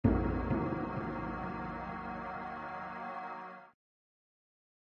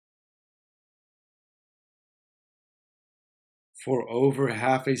For over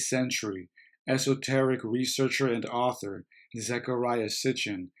half a century, esoteric researcher and author Zecharia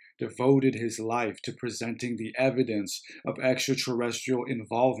Sitchin devoted his life to presenting the evidence of extraterrestrial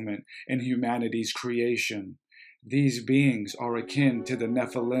involvement in humanity's creation. These beings are akin to the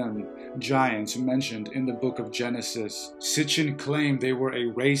Nephilim, giants mentioned in the book of Genesis. Sitchin claimed they were a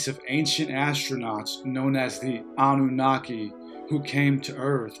race of ancient astronauts known as the Anunnaki, who came to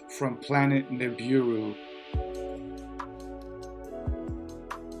Earth from planet Nibiru.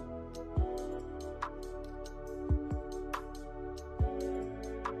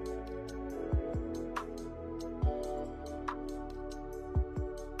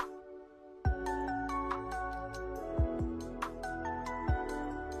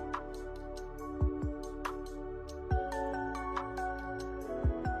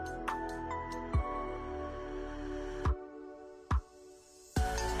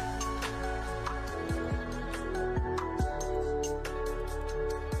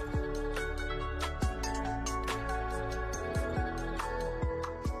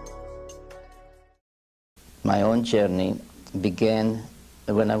 My own journey began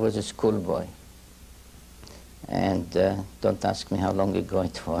when I was a schoolboy. And don't ask me how long ago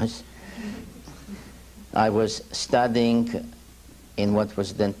it was. I was studying in what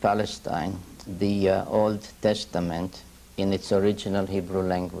was then Palestine, the Old Testament in its original Hebrew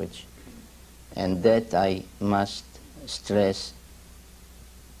language. And that, I must stress,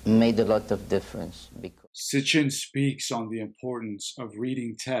 made a lot of difference. Sitchin speaks on the importance of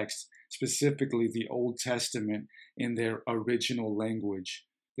reading text, specifically the Old Testament, in their original language.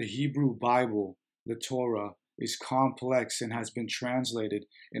 The Hebrew Bible, the Torah, is complex and has been translated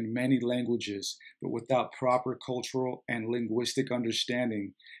in many languages, but without proper cultural and linguistic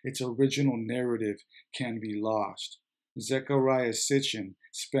understanding, its original narrative can be lost. Zecharia Sitchin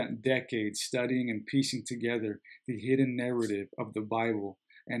spent decades studying and piecing together the hidden narrative of the Bible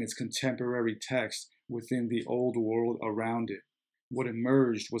and its contemporary text within the old world around it. What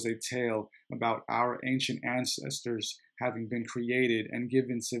emerged was a tale about our ancient ancestors having been created and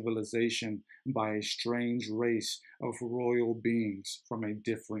given civilization by a strange race of royal beings from a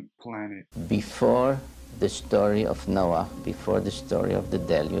different planet. Before the story of Noah, before the story of the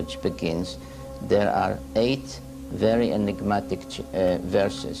deluge begins, there are 8 very enigmatic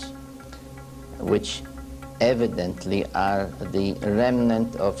verses, which evidently are the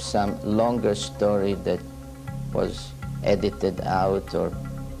remnant of some longer story that was edited out or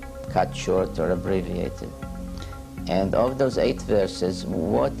cut short or abbreviated. And of those 8 verses,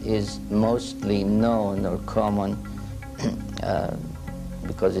 what is mostly known or common,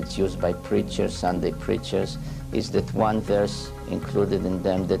 because it's used by preachers, Sunday preachers, is that one verse included in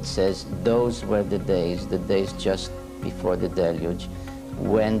them that says, those were the days just before the deluge,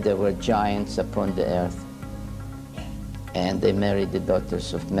 when there were giants upon the earth, and they married the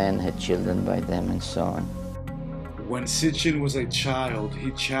daughters of men, had children by them, and so on. When Sitchin was a child,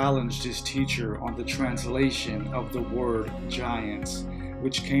 he challenged his teacher on the translation of the word giants,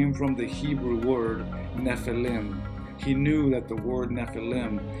 which came from the Hebrew word Nephilim. He knew that the word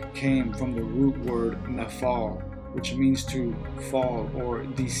Nephilim came from the root word Nephal, which means to fall or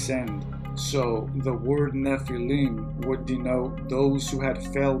descend. So the word Nephilim would denote those who had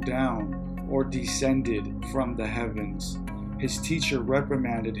fell down or descended from the heavens. His teacher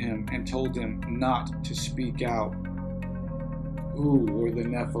reprimanded him and told him not to speak out. Who were the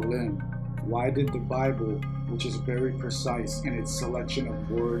Nephilim? Why did the Bible, which is very precise in its selection of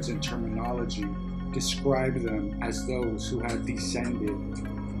words and terminology, describe them as those who had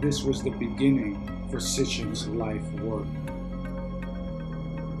descended? This was the beginning for Sitchin's life work.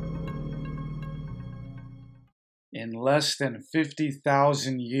 In less than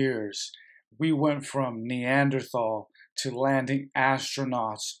 50,000 years, we went from Neanderthal to landing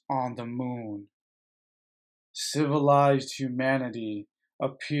astronauts on the moon. Civilized humanity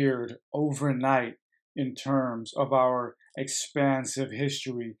appeared overnight in terms of our expansive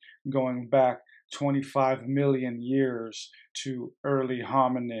history going back 25 million years to early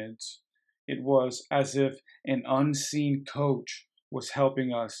hominids. It was as if an unseen coach was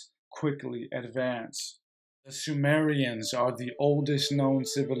helping us quickly advance. The Sumerians are the oldest known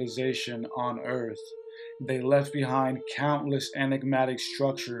civilization on Earth. They left behind countless enigmatic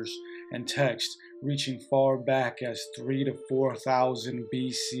structures and texts reaching far back as 3,000 to 4,000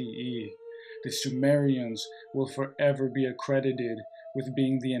 BCE. The Sumerians will forever be accredited with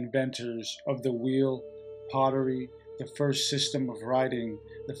being the inventors of the wheel, pottery, the first system of writing,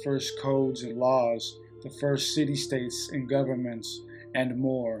 the first codes and laws, the first city-states and governments, and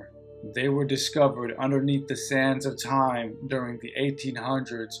more. They were discovered underneath the sands of time during the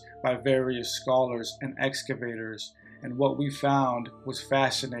 1800s by various scholars and excavators, and what we found was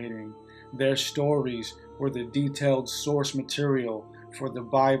fascinating. Their stories were the detailed source material for the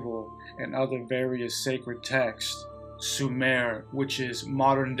Bible and other various sacred texts. Sumer, which is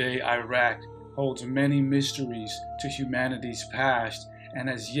modern-day Iraq, holds many mysteries to humanity's past and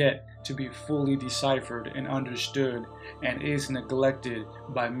has yet to be fully deciphered and understood, and is neglected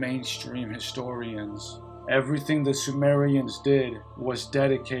by mainstream historians. Everything the Sumerians did was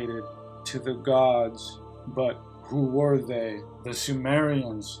dedicated to the gods, but who were they? The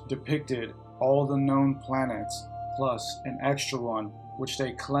Sumerians depicted all the known planets, plus an extra one, which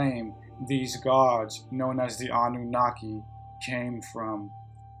they claim these gods, known as the Anunnaki, came from.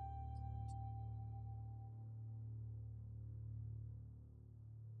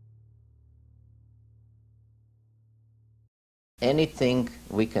 Anything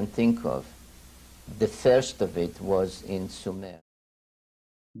we can think of, the first of it was in Sumer.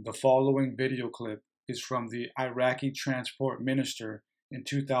 The following video clip is from the Iraqi transport minister in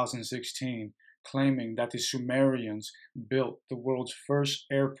 2016, claiming that the Sumerians built the world's first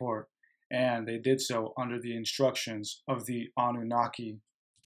airport, and they did so under the instructions of the Anunnaki.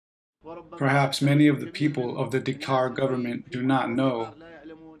 Perhaps many of the people of the Dakar government do not know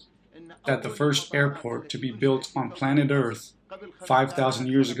that the first airport to be built on planet Earth 5,000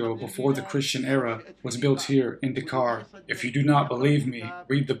 years ago, before the Christian era, was built here in Dakar. If you do not believe me,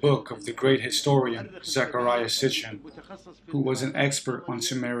 read the book of the great historian Zecharia Sitchin, who was an expert on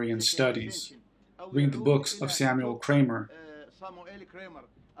Sumerian studies. Read the books of Samuel Kramer,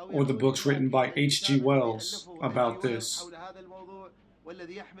 or the books written by H.G. Wells about this.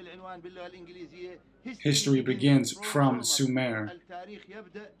 History begins from Sumer.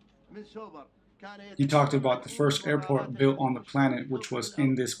 He talked about the first airport built on the planet, which was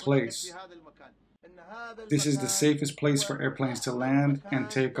in this place. This is the safest place for airplanes to land and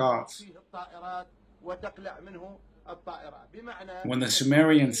take off. When the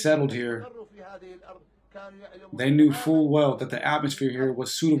Sumerians settled here, they knew full well that the atmosphere here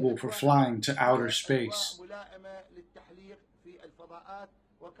was suitable for flying to outer space.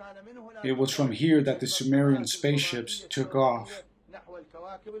 It was from here that the Sumerian spaceships took off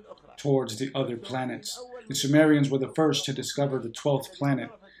towards the other planets. The Sumerians were the first to discover the 12th planet,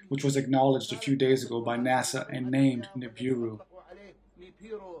 which was acknowledged a few days ago by NASA and named Nibiru,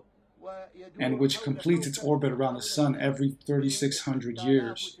 and which completes its orbit around the Sun every 3,600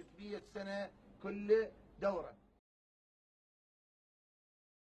 years.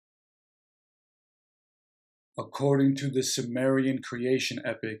 According to the Sumerian creation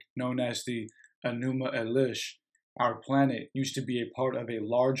epic known as the Enuma Elish, our planet used to be a part of a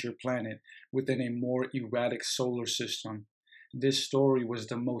larger planet within a more erratic solar system. This story was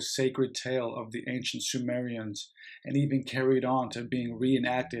the most sacred tale of the ancient Sumerians, and even carried on to being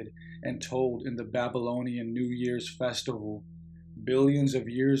reenacted and told in the Babylonian New Year's festival. Billions of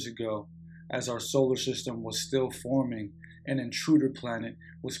years ago, as our solar system was still forming, an intruder planet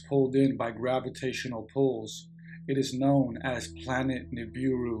was pulled in by gravitational pulls. It is known as Planet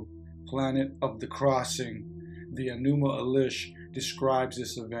Nibiru, Planet of the Crossing. The Enuma Elish describes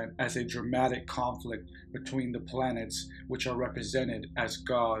this event as a dramatic conflict between the planets, which are represented as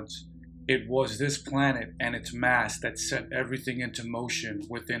gods. It was this planet and its mass that set everything into motion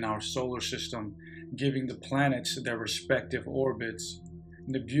within our solar system, giving the planets their respective orbits.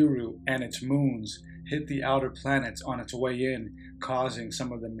 Nibiru and its moons hit the outer planets on its way in, causing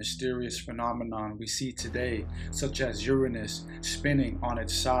some of the mysterious phenomenon we see today, such as Uranus spinning on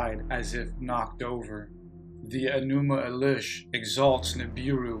its side as if knocked over. The Enuma Elish exalts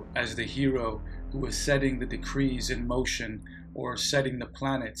Nibiru as the hero who is setting the decrees in motion, or setting the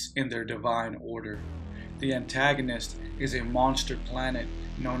planets in their divine order. The antagonist is a monster planet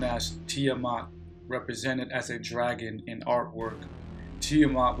known as Tiamat, represented as a dragon in artwork.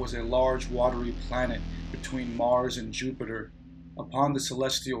 Tiamat was a large watery planet between Mars and Jupiter. Upon the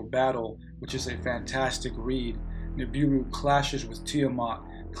celestial battle, which is a fantastic read, Nibiru clashes with Tiamat,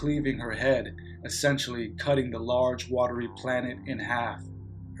 cleaving her head, essentially cutting the large watery planet in half.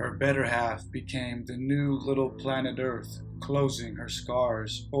 Her better half became the new little planet Earth, closing her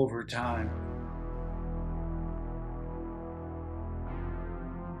scars over time.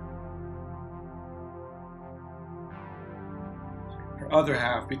 Her other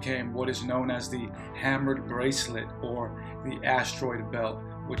half became what is known as the Hammered Bracelet, or the asteroid belt,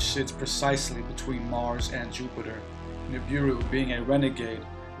 which sits precisely between Mars and Jupiter. Nibiru, being a renegade,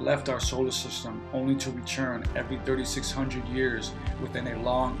 left our solar system only to return every 3,600 years within a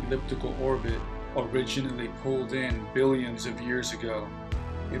long elliptical orbit originally pulled in billions of years ago.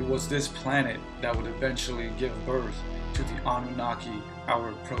 It was this planet that would eventually give birth to the Anunnaki,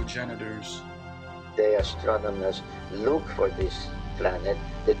 our progenitors. the astronomers look for this planet,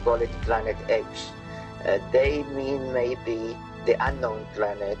 they call it Planet X. They mean maybe the unknown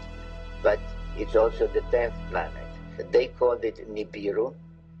planet, but it's also the 10th planet. They called it Nibiru,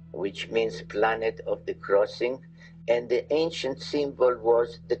 which means planet of the crossing, and the ancient symbol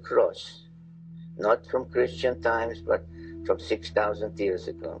was the cross, not from Christian times, but from 6,000 years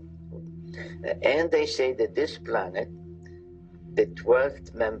ago. And they say that this planet, the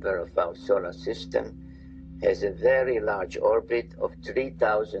 12th member of our solar system, has a very large orbit of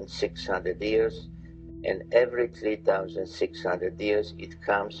 3,600 years, and every 3,600 years it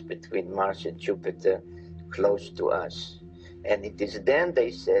comes between Mars and Jupiter close to us. And it is then,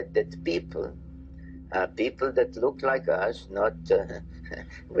 they said, that people that look like us, not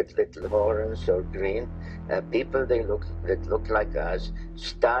with little horns or green, people that look like us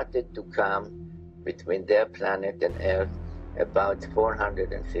started to come between their planet and Earth about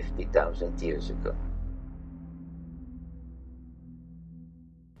 450,000 years ago.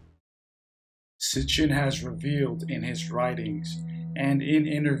 Sitchin has revealed in his writings and in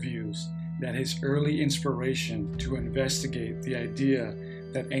interviews that his early inspiration to investigate the idea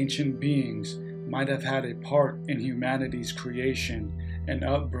that ancient beings might have had a part in humanity's creation and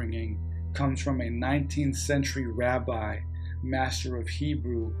upbringing comes from a 19th century rabbi, master of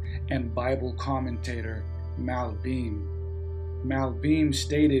Hebrew, and Bible commentator, Malbim. Malbim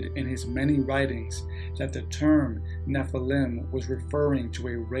stated in his many writings that the term Nephilim was referring to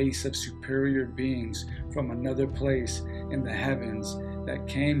a race of superior beings from another place in the heavens that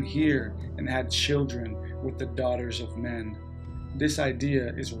came here and had children with the daughters of men. This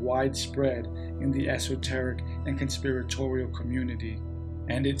idea is widespread in the esoteric and conspiratorial community,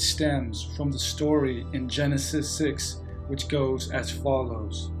 and it stems from the story in Genesis 6, which goes as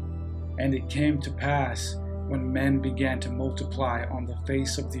follows. And it came to pass, when men began to multiply on the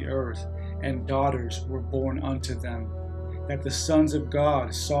face of the earth, and daughters were born unto them, that the sons of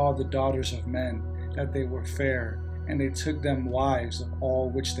God saw the daughters of men, that they were fair, and they took them wives of all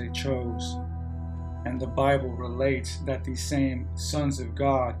which they chose. And the Bible relates that these same sons of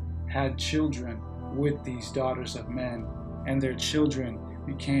God had children with these daughters of men, and their children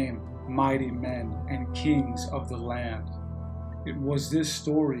became mighty men and kings of the land. It was this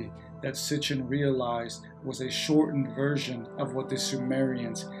story that Sitchin realized was a shortened version of what the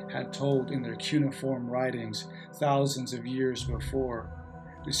Sumerians had told in their cuneiform writings thousands of years before.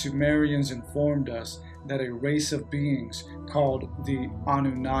 The Sumerians informed us that a race of beings called the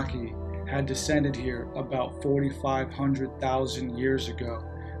Anunnaki had descended here about 4,500,000 years ago,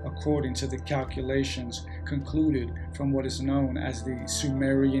 according to the calculations concluded from what is known as the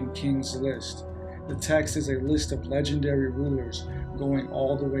Sumerian Kings List. The text is a list of legendary rulers going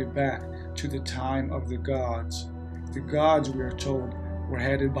all the way back to the time of the gods. The gods, we are told, were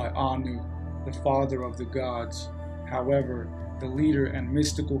headed by Anu, the father of the gods. However, the leader and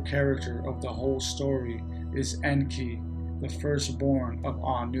mystical character of the whole story is Enki, the firstborn of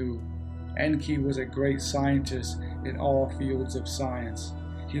Anu. Enki was a great scientist in all fields of science.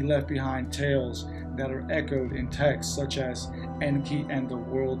 He left behind tales that are echoed in texts such as Enki and the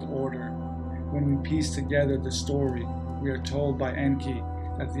World Order. When we piece together the story, we are told by Enki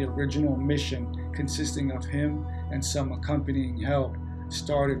that the original mission, consisting of him and some accompanying help,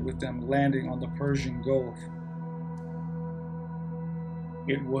 started with them landing on the Persian Gulf.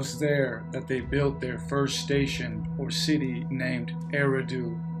 It was there that they built their first station or city named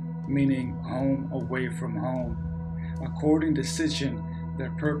Eridu, meaning home away from home. According to Sitchin,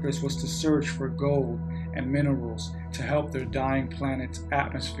 their purpose was to search for gold and minerals to help their dying planet's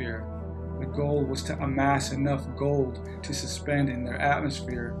atmosphere. The goal was to amass enough gold to suspend in their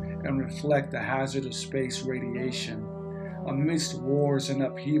atmosphere and reflect the hazardous space radiation. Amidst wars and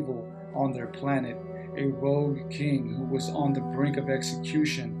upheaval on their planet, a rogue king who was on the brink of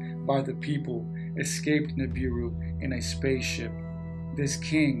execution by the people escaped Nibiru in a spaceship. This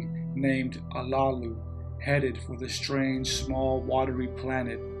king, named Alalu, headed for the strange small watery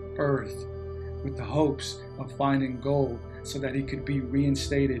planet Earth with the hopes of finding gold so that he could be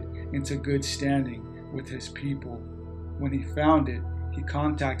reinstated into good standing with his people. When he found it, he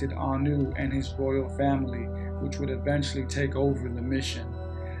contacted Anu and his royal family, which would eventually take over the mission.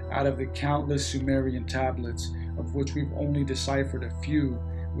 Out of the countless Sumerian tablets, of which we've only deciphered a few,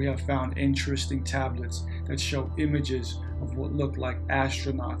 we have found interesting tablets that show images of what look like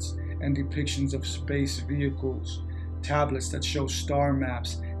astronauts and depictions of space vehicles, tablets that show star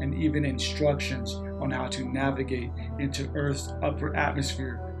maps and even instructions on how to navigate into Earth's upper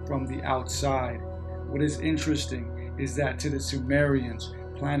atmosphere from the outside. What is interesting is that to the Sumerians,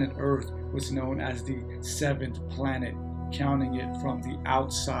 planet Earth was known as the seventh planet, counting it from the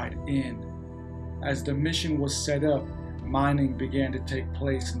outside in. As the mission was set up, mining began to take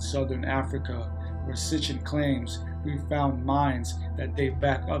place in southern Africa, where Sitchin claims we found mines that date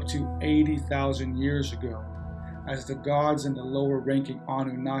back up to 80,000 years ago. As the gods and the lower-ranking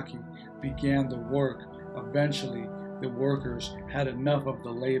Anunnaki began the work, eventually the workers had enough of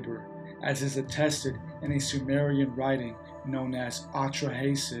the labor, as is attested in a Sumerian writing known as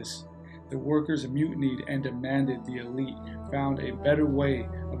Atrahasis. The workers mutinied and demanded the elite found a better way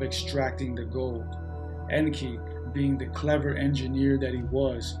of extracting the gold. Enki, being the clever engineer that he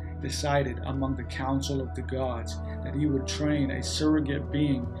was, decided among the council of the gods that he would train a surrogate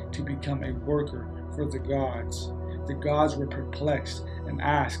being to become a worker for the gods. The gods were perplexed and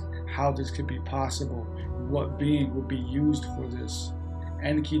asked how this could be possible and what being would be used for this.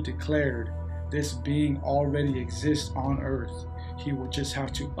 Enki declared, "This being already exists on Earth. He would just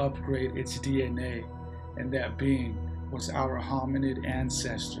have to upgrade its DNA." And that being was our hominid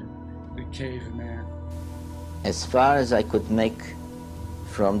ancestor, the caveman. As far as I could make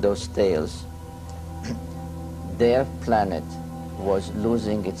from those tales, their planet was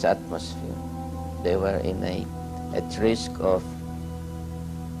losing its atmosphere. They were at risk of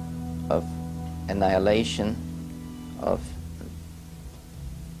annihilation, of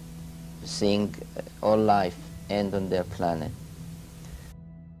seeing all life end on their planet.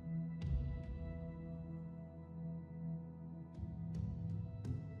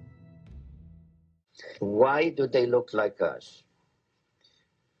 Why do they look like us?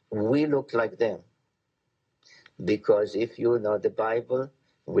 We look like them. Because if you know the Bible,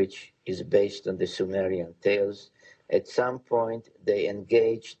 which is based on the Sumerian tales, at some point they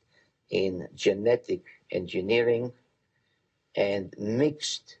engaged in genetic engineering and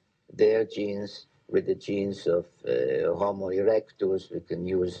mixed their genes with the genes of Homo erectus. We can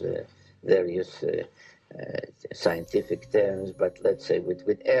use various scientific terms, but let's say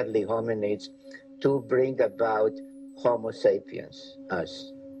with early hominids, to bring about Homo sapiens,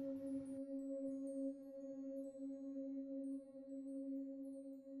 us.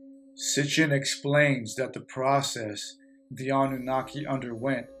 Sitchin explains that the process the Anunnaki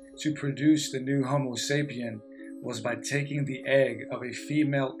underwent to produce the new Homo sapien was by taking the egg of a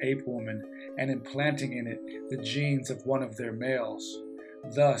female ape woman and implanting in it the genes of one of their males,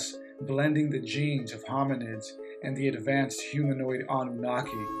 thus blending the genes of hominids and the advanced humanoid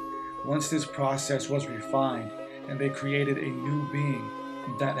Anunnaki. Once this process was refined and they created a new being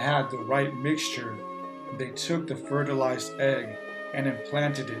that had the right mixture, they took the fertilized egg and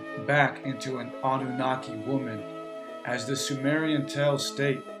implanted it back into an Anunnaki woman. As the Sumerian tales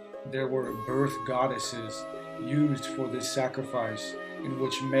state, there were birth goddesses used for this sacrifice, in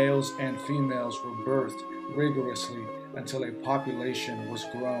which males and females were birthed rigorously until a population was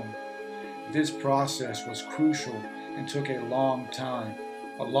grown. This process was crucial and took a long time.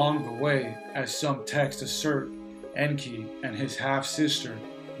 Along the way, as some texts assert, Enki and his half-sister,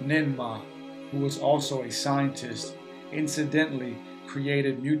 Ninmah, who was also a scientist, incidentally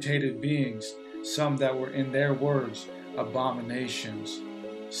created mutated beings, some that were, in their words, abominations.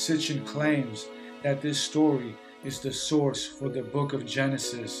 Sitchin claims that this story is the source for the book of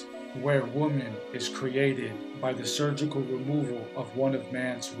Genesis, where woman is created by the surgical removal of one of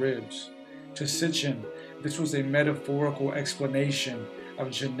man's ribs. To Sitchin, this was a metaphorical explanation of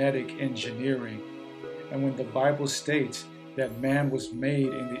genetic engineering. And when the Bible states that man was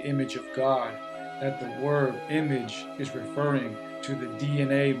made in the image of God, that the word image is referring to the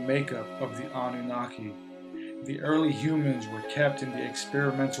DNA makeup of the Anunnaki. The early humans were kept in the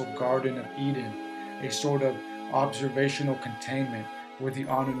experimental Garden of Eden, a sort of observational containment where the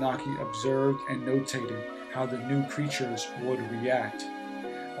Anunnaki observed and notated how the new creatures would react.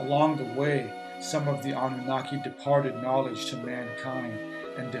 Along the way, some of the Anunnaki departed knowledge to mankind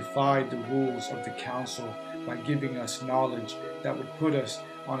and defied the rules of the council by giving us knowledge that would put us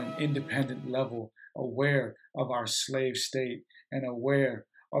on an independent level, aware of our slave state and aware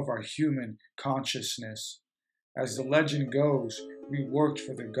of our human consciousness. As the legend goes, we worked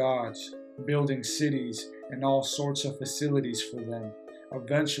for the gods, building cities and all sorts of facilities for them.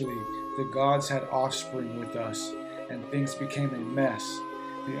 Eventually, the gods had offspring with us, and things became a mess.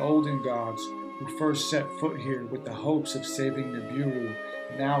 The olden gods, who first set foot here with the hopes of saving Nibiru,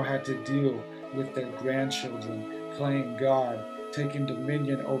 now had to deal with their grandchildren playing God, taking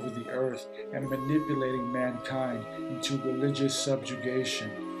dominion over the earth and manipulating mankind into religious subjugation.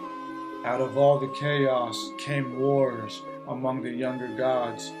 Out of all the chaos came wars among the younger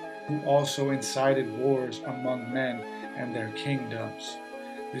gods, who also incited wars among men and their kingdoms.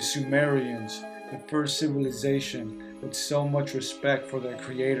 The Sumerians, the first civilization with so much respect for their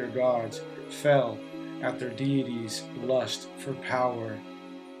creator gods, fell at their deities' lust for power.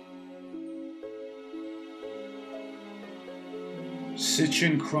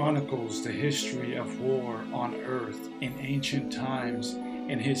 Sitchin chronicles the history of war on Earth in ancient times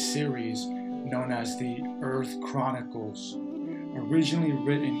in his series known as the Earth Chronicles, originally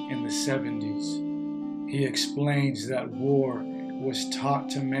written in the 70s. He explains that war was taught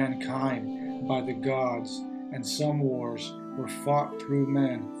to mankind by the gods, and some wars were fought through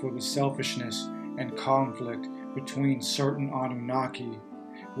men for the selfishness and conflict between certain Anunnaki.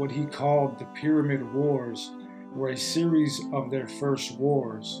 What he called the Pyramid Wars were a series of their first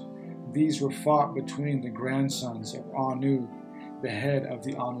wars. These were fought between the grandsons of Anu, the head of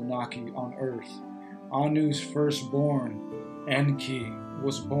the Anunnaki on Earth. Anu's firstborn, Enki,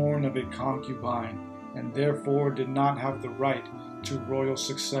 was born of a concubine and therefore did not have the right to royal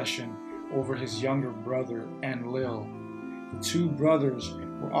succession over his younger brother Enlil. The two brothers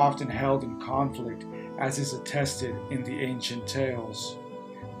were often held in conflict, as is attested in the ancient tales.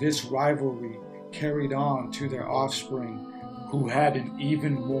 This rivalry carried on to their offspring, who had an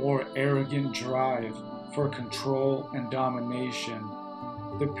even more arrogant drive for control and domination.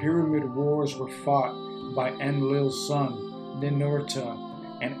 The Pyramid Wars were fought by Enlil's son, Ninurta,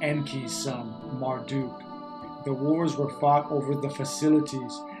 and Enki's son, Marduk. The wars were fought over the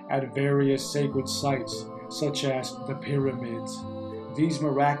facilities at various sacred sites, such as the pyramids. These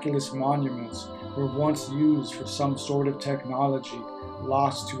miraculous monuments were once used for some sort of technology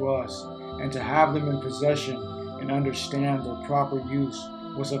lost to us, and to have them in possession and understand their proper use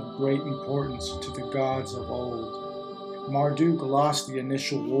was of great importance to the gods of old. Marduk lost the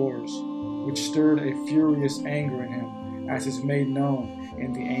initial wars, which stirred a furious anger in him, as is made known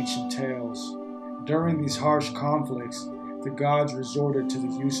in the ancient tales. During these harsh conflicts, the gods resorted to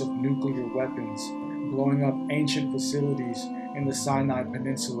the use of nuclear weapons, blowing up ancient facilities in the Sinai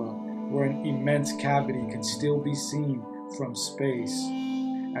Peninsula, where an immense cavity can still be seen from space.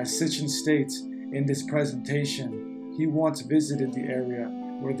 As Sitchin states in this presentation, he once visited the area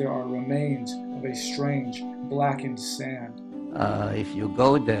where there are remains of a strange blackened sand. If you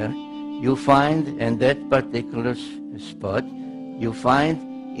go there, you find in that particular spot, you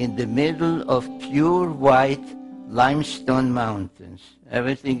find in the middle of pure white limestone mountains.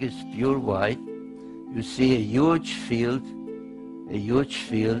 Everything is pure white. You see a huge field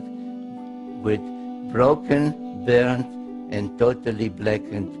with broken, burnt, and totally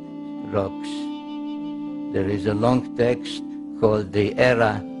blackened rocks. There is a long text called the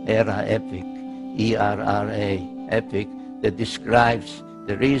Era Epic, E-R-R-A, Epic, that describes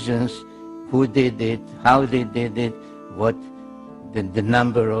the reasons, who did it, how they did it, what the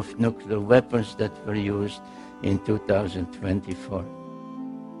number of nuclear weapons that were used in 2024.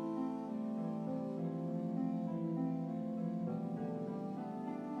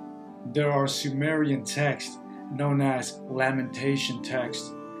 There are Sumerian texts known as lamentation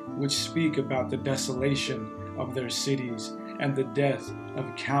texts, which speak about the desolation of their cities and the death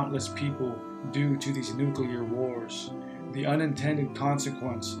of countless people due to these nuclear wars. The unintended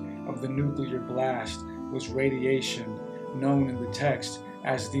consequence of the nuclear blast was radiation, known in the text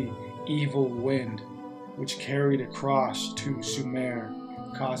as the evil wind, which carried across to Sumer,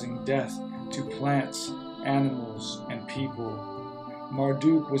 causing death to plants, animals, and people.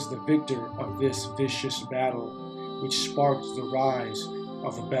 Marduk was the victor of this vicious battle, which sparked the rise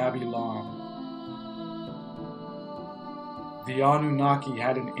of Babylon. The Anunnaki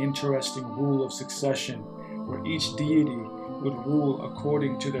had an interesting rule of succession, where each deity would rule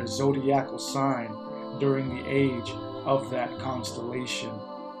according to their zodiacal sign during the age of that constellation.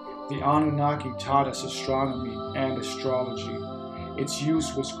 The Anunnaki taught us astronomy and astrology. Its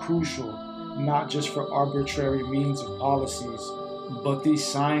use was crucial, not just for arbitrary means of policies, but these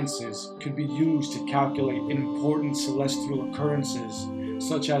sciences could be used to calculate important celestial occurrences,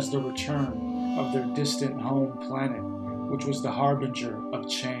 such as the return of their distant home planet, which was the harbinger of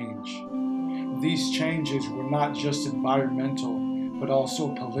change. These changes were not just environmental, but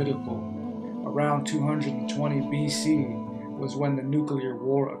also political. Around 220 BC was when the nuclear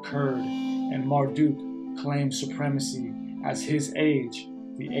war occurred, and Marduk claimed supremacy as his age,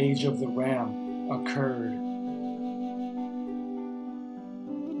 the age of the Ram, occurred.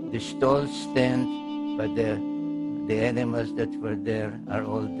 The stalls stand, but the animals that were there are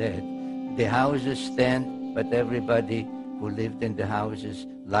all dead. The houses stand, but everybody who lived in the houses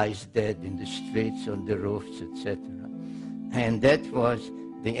lies dead in the streets, on the roofs, etc. And that was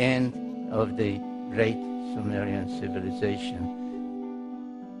the end of the great Sumerian civilization.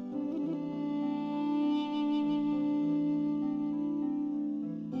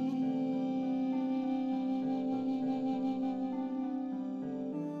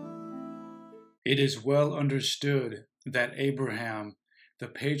 It is well understood that Abraham, the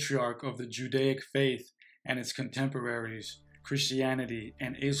patriarch of the Judaic faith and its contemporaries, Christianity,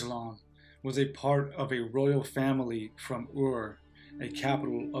 and Islam, was a part of a royal family from Ur, a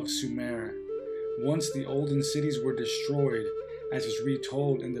capital of Sumer. Once the olden cities were destroyed, as is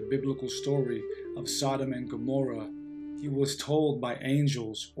retold in the biblical story of Sodom and Gomorrah, he was told by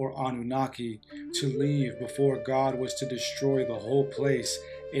angels, or Anunnaki, to leave before God was to destroy the whole place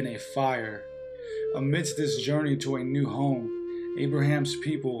in a fire. Amidst this journey to a new home, Abraham's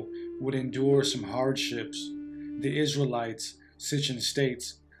people would endure some hardships. The Israelites, Sitchin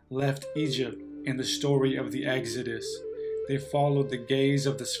states, left Egypt in the story of the Exodus. They followed the gaze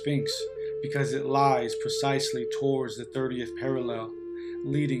of the Sphinx because it lies precisely towards the 30th parallel,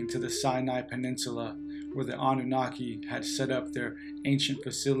 leading to the Sinai Peninsula, where the Anunnaki had set up their ancient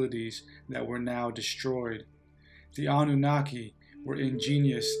facilities that were now destroyed. The Anunnaki were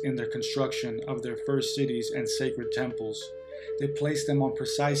ingenious in their construction of their first cities and sacred temples. They placed them on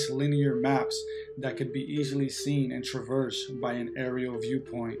precise linear maps that could be easily seen and traversed by an aerial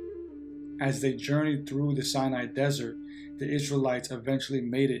viewpoint. As they journeyed through the Sinai Desert, the Israelites eventually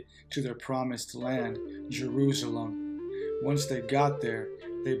made it to their promised land, Jerusalem. Once they got there,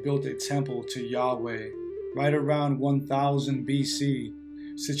 they built a temple to Yahweh. Right around 1000 BC,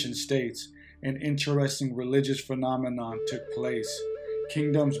 Sitchin states, an interesting religious phenomenon took place.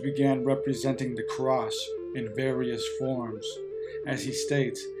 Kingdoms began representing the cross in various forms. As he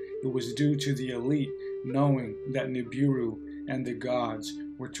states, it was due to the elite knowing that Nibiru and the gods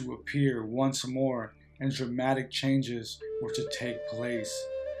were to appear once more and dramatic changes were to take place.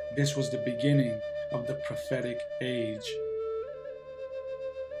 This was the beginning of the prophetic age.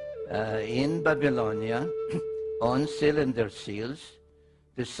 In Babylonia, on cylinder seals,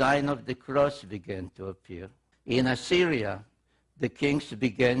 the sign of the cross began to appear. In Assyria, the kings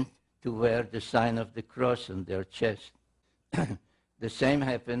began to wear the sign of the cross on their chest. The same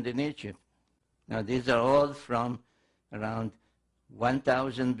happened in Egypt. Now these are all from around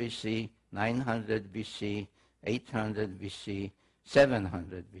 1000 BC, 900 BC, 800 BC,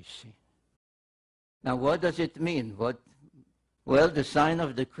 700 BC. Now what does it mean? Well, the sign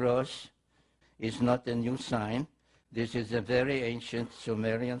of the cross is not a new sign. This is a very ancient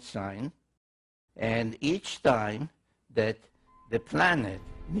Sumerian sign. And each time that the planet,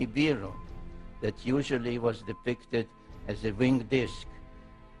 Nibiru, that usually was depicted as a winged disk,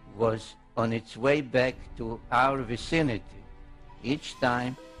 was on its way back to our vicinity, each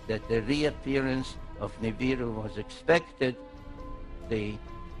time that the reappearance of Nibiru was expected, the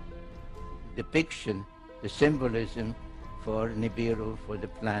depiction, the symbolism for Nibiru, for the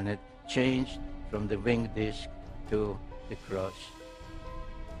planet, changed from the winged disk to the cross.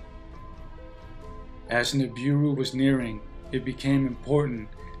 As Nibiru was nearing, it became important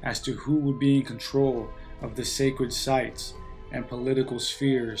as to who would be in control of the sacred sites and political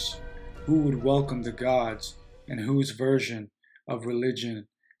spheres, who would welcome the gods, and whose version of religion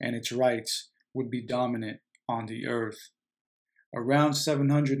and its rites would be dominant on the earth. Around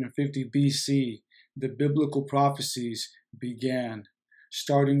 750 BC, the biblical prophecies began,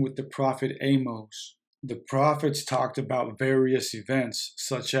 starting with the prophet Amos. The prophets talked about various events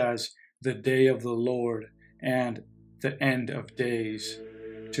such as the day of the Lord and the end of days.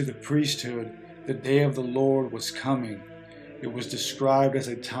 To the priesthood, the day of the Lord was coming. It was described as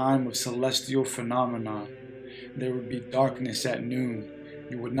a time of celestial phenomena. There would be darkness at noon.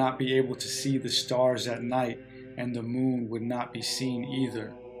 You would not be able to see the stars at night, and the moon would not be seen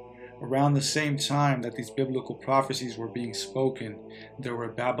either. Around the same time that these biblical prophecies were being spoken, there were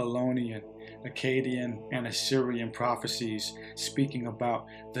Babylonian, Akkadian, and Assyrian prophecies speaking about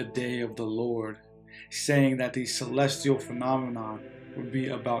the day of the Lord, saying that these celestial phenomena would be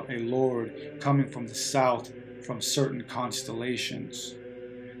about a Lord coming from the south from certain constellations.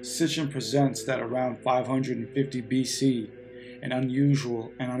 Sitchin presents that around 550 BC, an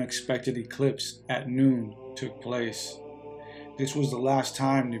unusual and unexpected eclipse at noon took place. This was the last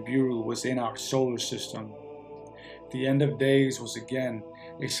time Nibiru was in our solar system. The end of days was again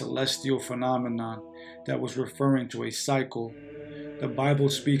a celestial phenomenon that was referring to a cycle. The Bible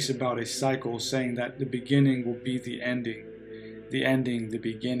speaks about a cycle, saying that the beginning will be the ending the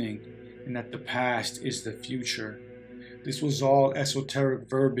beginning, and that the past is the future. This was all esoteric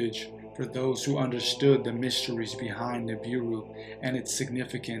verbiage for those who understood the mysteries behind Nibiru and its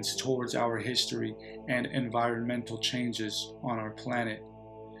significance towards our history and environmental changes on our planet.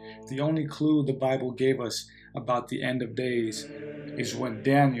 The only clue the Bible gave us about the end of days is when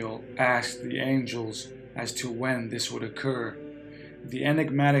Daniel asked the angels as to when this would occur. The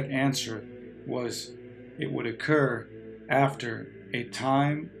enigmatic answer was it would occur after a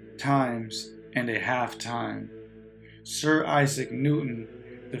time, times, and a half time. Sir Isaac Newton,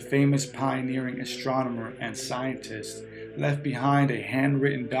 the famous pioneering astronomer and scientist, left behind a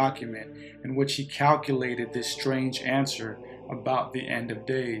handwritten document in which he calculated this strange answer about the end of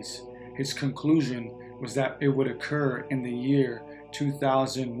days. His conclusion was that it would occur in the year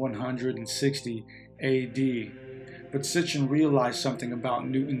 2160 AD. But Sitchin realized something about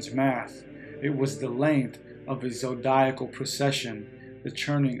Newton's math. It was the length of a zodiacal procession, the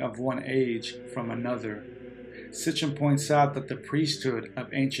turning of one age from another. Sitchin points out that the priesthood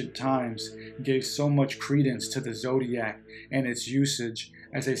of ancient times gave so much credence to the zodiac and its usage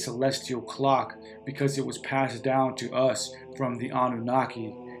as a celestial clock because it was passed down to us from the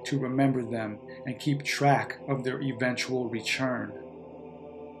Anunnaki to remember them and keep track of their eventual return.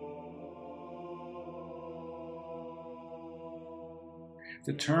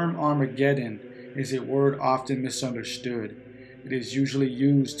 The term Armageddon is a word often misunderstood. It is usually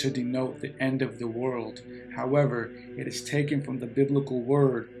used to denote the end of the world. However, it is taken from the biblical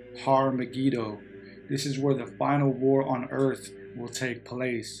word Har Megiddo. This is where the final war on earth will take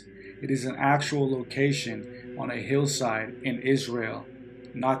place. It is an actual location on a hillside in Israel.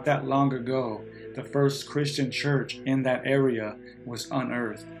 Not that long ago, the first Christian church in that area was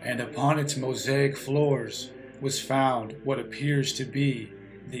unearthed, and upon its mosaic floors was found what appears to be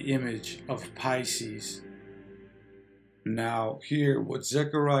the image of Pisces. Now here, what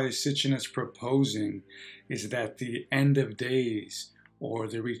Zecharia Sitchin is proposing is that the end of days, or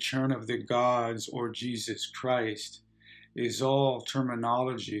the return of the gods, or Jesus Christ, is all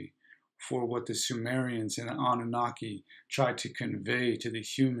terminology for what the Sumerians and Anunnaki tried to convey to the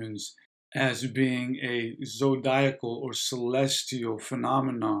humans as being a zodiacal or celestial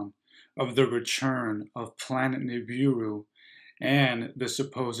phenomenon of the return of planet Nibiru and the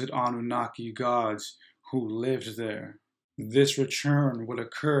supposed Anunnaki gods who lived there. This return would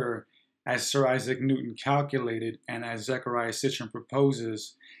occur, as Sir Isaac Newton calculated and as Zecharia Sitchin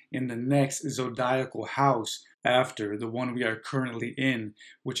proposes, in the next zodiacal house after the one we are currently in,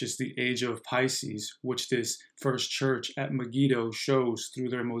 which is the age of Pisces, which this first church at Megiddo shows through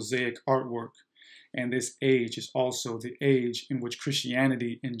their mosaic artwork. And this age is also the age in which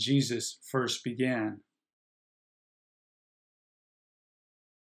Christianity and Jesus first began.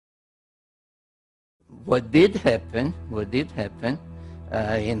 What did happen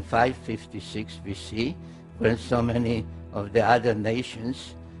in 556 BC, when so many of the other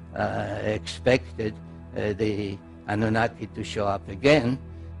nations expected the Anunnaki to show up again,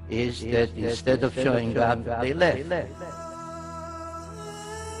 is that instead of showing up, they left.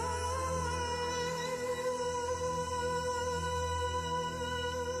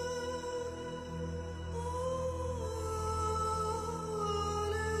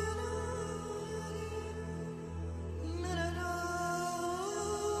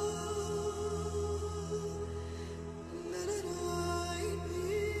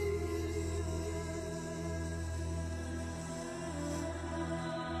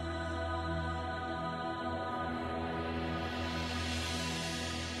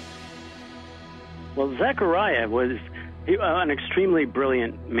 Well, Zecharia was an extremely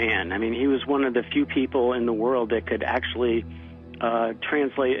brilliant man. I mean, he was one of the few people in the world that could actually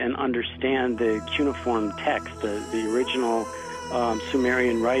translate and understand the cuneiform text, the original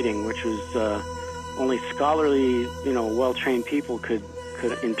Sumerian writing, which was only scholarly, well-trained people could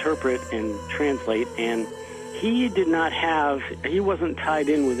interpret and translate. And he wasn't tied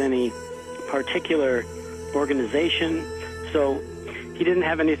in with any particular organization, so he didn't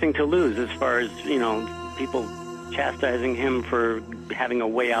have anything to lose as far as, people chastising him for having a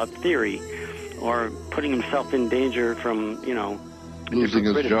way out theory or putting himself in danger from, losing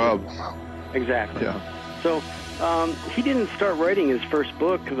his job. Exactly. Yeah. So he didn't start writing his first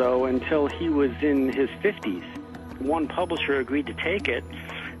book, though, until he was in his 50s. One publisher agreed to take it,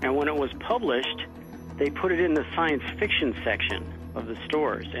 and when it was published, they put it in the science fiction section of the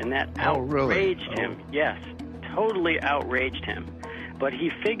stores, and that outraged him. Yes, totally outraged him. But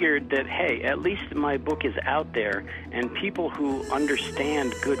he figured that, hey, at least my book is out there, and people who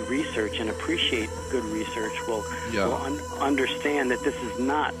understand good research and appreciate good research will understand that this is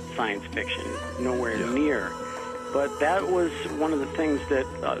not science fiction, nowhere near. But that was one of the things that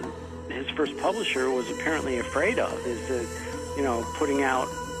his first publisher was apparently afraid of, is that, putting out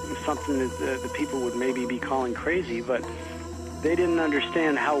something that the people would maybe be calling crazy, but they didn't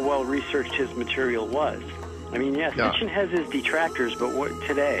understand how well researched his material was. I mean, yes, Sitchin has his detractors, but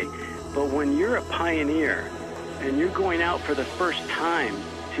when you're a pioneer and you're going out for the first time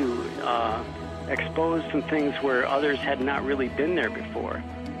to expose some things where others had not really been there before.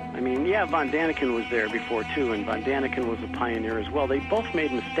 I mean, Von Daniken was there before too, and Von Daniken was a pioneer as well. They both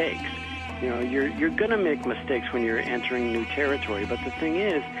made mistakes. You're going to make mistakes when you're entering new territory, but the thing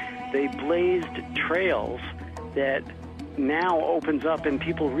is, they blazed trails that now opens up and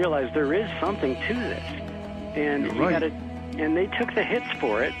people realize there is something to this. And You're you right. and they took the hits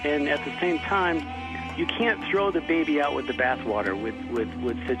for it, and at the same time, you can't throw the baby out with the bathwater with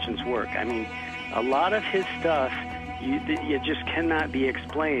Sitchin's work. I mean, a lot of his stuff, it just cannot be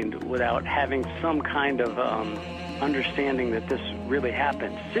explained without having some kind of understanding that this really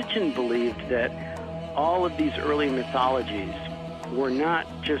happened. Sitchin believed that all of these early mythologies were not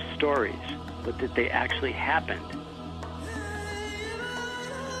just stories, but that they actually happened.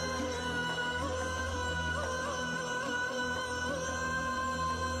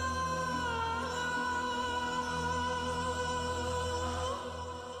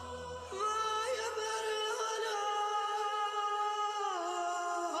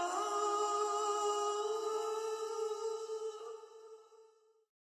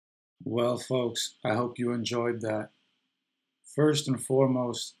 Well, folks, I hope you enjoyed that. First and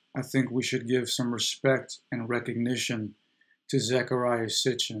foremost, I think we should give some respect and recognition to Zecharia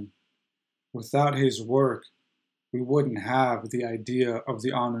Sitchin. Without his work, we wouldn't have the idea of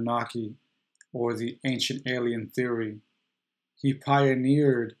the Anunnaki or the ancient alien theory. He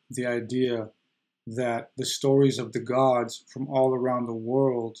pioneered the idea that the stories of the gods from all around the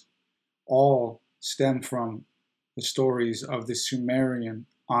world all stem from the stories of the Sumerian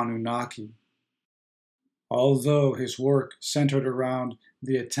Anunnaki. Although his work centered around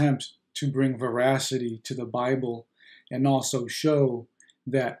the attempt to bring veracity to the Bible and also show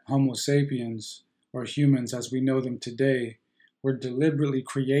that Homo sapiens, or humans as we know them today, were deliberately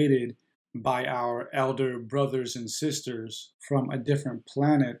created by our elder brothers and sisters from a different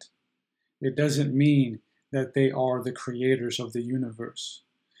planet, it doesn't mean that they are the creators of the universe.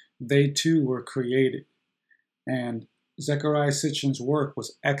 They too were created, and Zecharia Sitchin's work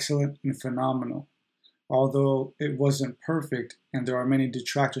was excellent and phenomenal. Although it wasn't perfect, and there are many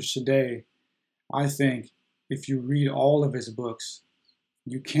detractors today, I think if you read all of his books,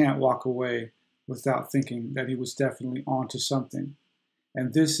 you can't walk away without thinking that he was definitely onto something.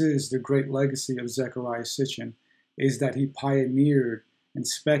 And this is the great legacy of Zecharia Sitchin, is that he pioneered and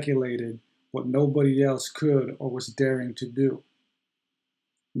speculated what nobody else could or was daring to do.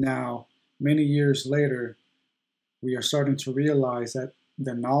 Now, many years later, we are starting to realize that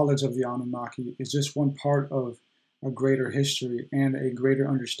the knowledge of the Anunnaki is just one part of a greater history and a greater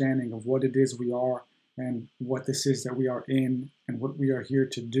understanding of what it is we are and what this is that we are in and what we are here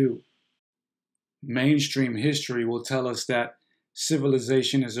to do. Mainstream history will tell us that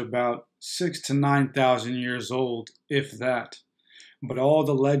civilization is about 6,000 to 9,000 years old, if that. But all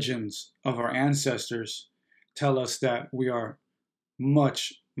the legends of our ancestors tell us that we are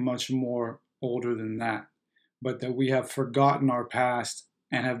much, much more older than that, but that we have forgotten our past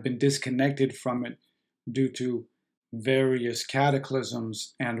and have been disconnected from it due to various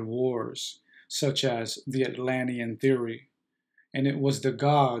cataclysms and wars, such as the Atlantean theory. And it was the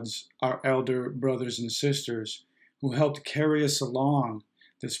gods, our elder brothers and sisters, who helped carry us along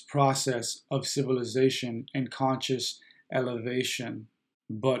this process of civilization and conscious elevation.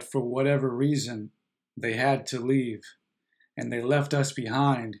 But for whatever reason, they had to leave, and they left us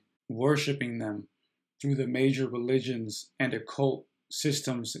behind, worshiping them through the major religions and occult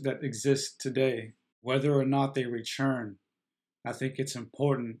systems that exist today. Whether or not they return, I think it's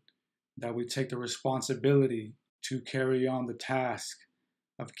important that we take the responsibility to carry on the task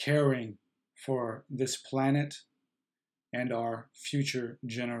of caring for this planet and our future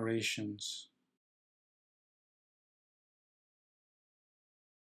generations.